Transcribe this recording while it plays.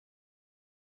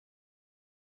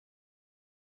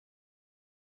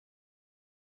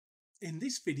In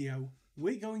this video,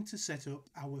 we're going to set up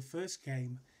our first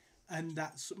game, and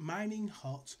that's mining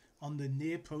hot on the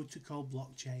Near Protocol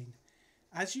blockchain.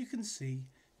 As you can see,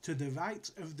 to the right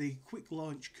of the quick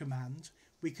launch command,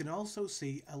 we can also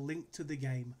see a link to the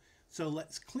game, so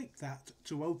let's click that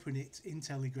to open it in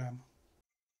Telegram.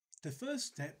 The first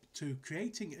step to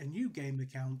creating a new game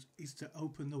account is to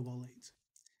open the wallet.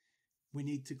 We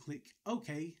need to click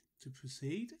OK to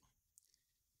proceed.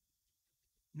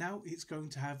 Now it's going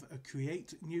to have a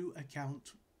create new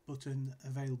account button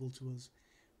available to us.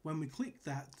 When we click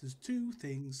that, there's two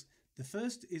things. The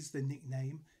first is the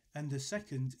nickname and the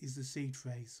second is the seed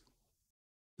phrase.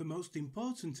 The most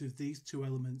important of these two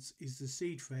elements is the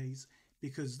seed phrase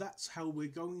because that's how we're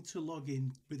going to log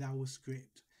in with our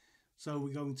script. So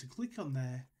we're going to click on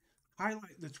there,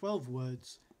 highlight the 12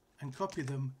 words and copy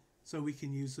them so we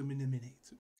can use them in a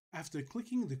minute. After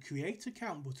clicking the Create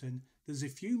Account button, there's a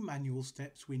few manual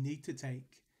steps we need to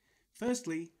take.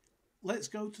 Firstly, let's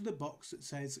go to the box that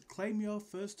says Claim Your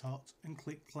First Hot and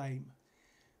click Claim.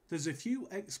 There's a few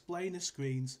explainer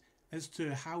screens as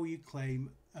to how you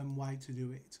claim and why to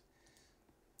do it.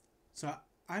 So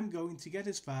I'm going to get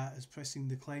as far as pressing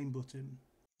the Claim button.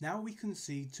 Now we can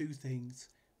see two things.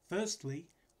 Firstly,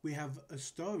 we have a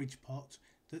storage pot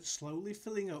that's slowly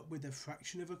filling up with a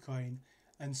fraction of a coin,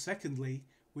 and secondly,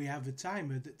 we have a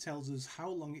timer that tells us how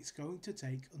long it's going to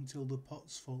take until the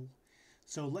pot's full.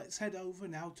 So let's head over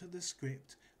now to the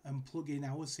script and plug in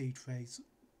our seed phrase.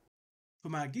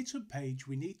 From our GitHub page,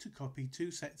 we need to copy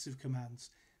two sets of commands.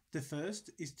 The first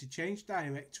is to change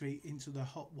directory into the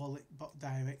hot wallet bot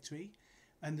directory,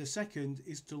 and the second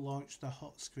is to launch the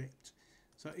hot script.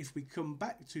 So if we come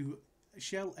back to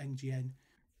shell ngn,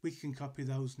 we can copy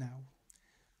those now.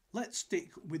 Let's stick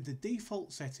with the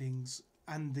default settings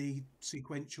and the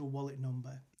sequential wallet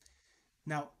number.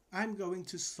 Now I'm going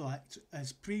to select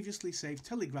as previously saved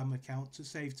Telegram account to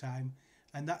save time,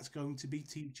 and that's going to be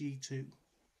TG2.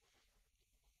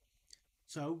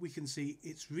 So we can see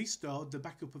it's restored the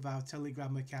backup of our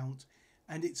Telegram account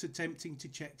and it's attempting to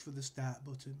check for the start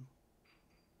button.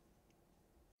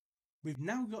 We've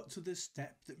now got to the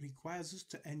step that requires us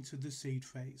to enter the seed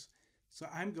phrase. So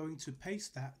I'm going to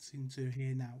paste that into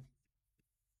here now.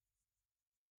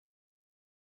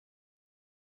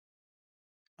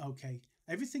 Okay,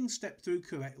 everything's stepped through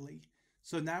correctly.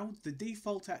 So now the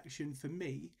default action for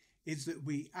me is that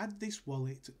we add this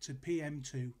wallet to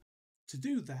PM2. To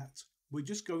do that, we're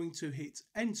just going to hit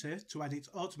enter to add it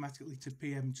automatically to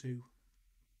PM2.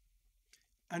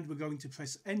 And we're going to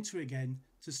press enter again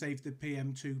to save the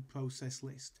PM2 process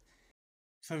list.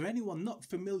 For anyone not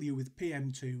familiar with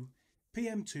PM2,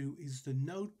 PM2 is the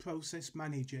node process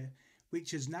manager which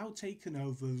has now taken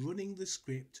over running the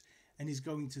script and is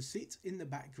going to sit in the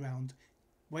background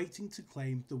waiting to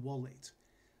claim the wallet.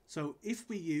 So if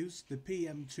we use the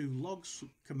PM2 logs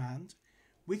command,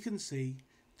 we can see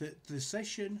that the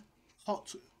session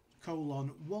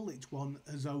hot:wallet1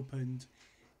 has opened.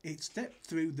 It stepped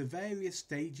through the various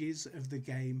stages of the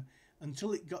game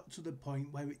until it got to the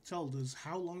point where it told us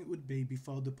how long it would be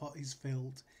before the pot is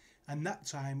filled, and that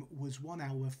time was 1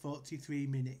 hour 43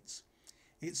 minutes.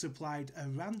 It's applied a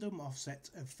random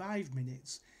offset of 5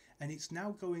 minutes, and it's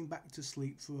now going back to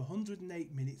sleep for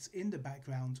 108 minutes in the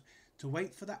background to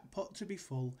wait for that pot to be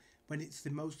full when it's the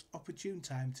most opportune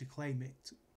time to claim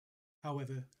it.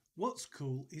 However, what's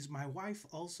cool is my wife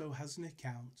also has an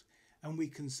account, and we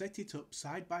can set it up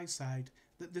side by side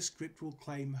that the script will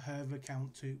claim her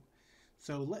account too.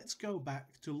 So let's go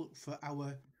back to look for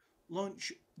our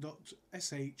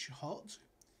launch.sh hot,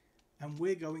 and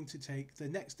we're going to take the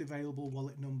next available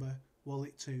wallet number,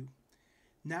 wallet 2.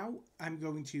 Now I'm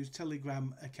going to use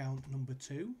Telegram account number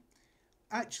 2.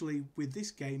 Actually, with this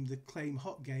game, the claim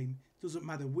hot game, doesn't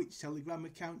matter which Telegram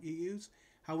account you use.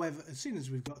 However, as soon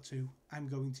as we've got 2, I'm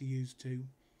going to use 2.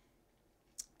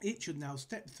 It should now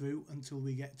step through until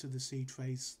we get to the seed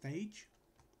phrase stage.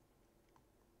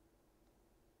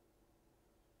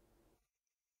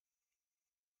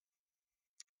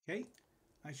 Okay,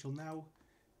 I shall now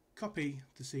copy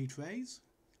the seed phrase.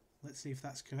 Let's see if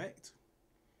that's correct.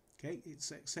 Okay, it's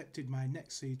accepted my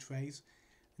next seed phrase.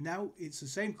 Now it's the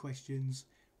same questions.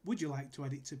 Would you like to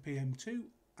add it to PM2?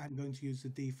 I'm going to use the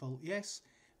default yes.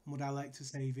 And would I like to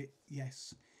save it?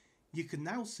 Yes. You can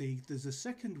now see there's a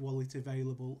second wallet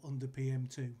available under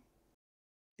PM2.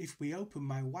 If we open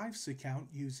my wife's account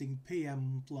using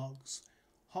PM logs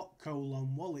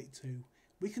hot:wallet2,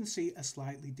 we can see a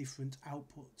slightly different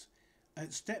output.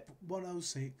 At step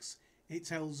 106, it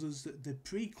tells us that the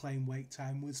pre-claim wait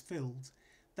time was filled.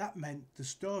 That meant the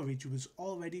storage was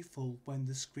already full when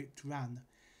the script ran.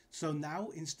 So now,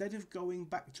 instead of going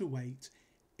back to wait,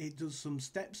 it does some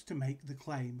steps to make the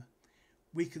claim.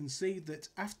 We can see that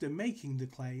after making the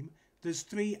claim, there's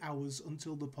 3 hours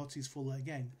until the pot is full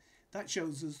again. That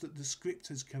shows us that the script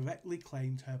has correctly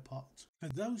claimed her pot. For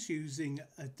those using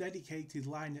a dedicated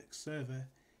Linux server,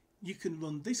 you can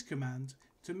run this command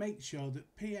to make sure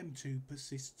that PM2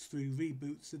 persists through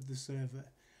reboots of the server.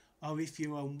 Or if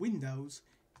you're on Windows,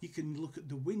 you can look at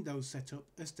the Windows setup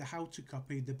as to how to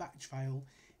copy the batch file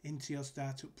into your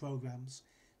startup programs.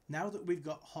 Now that we've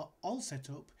got all set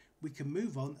up, we can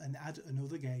move on and add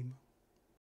another game.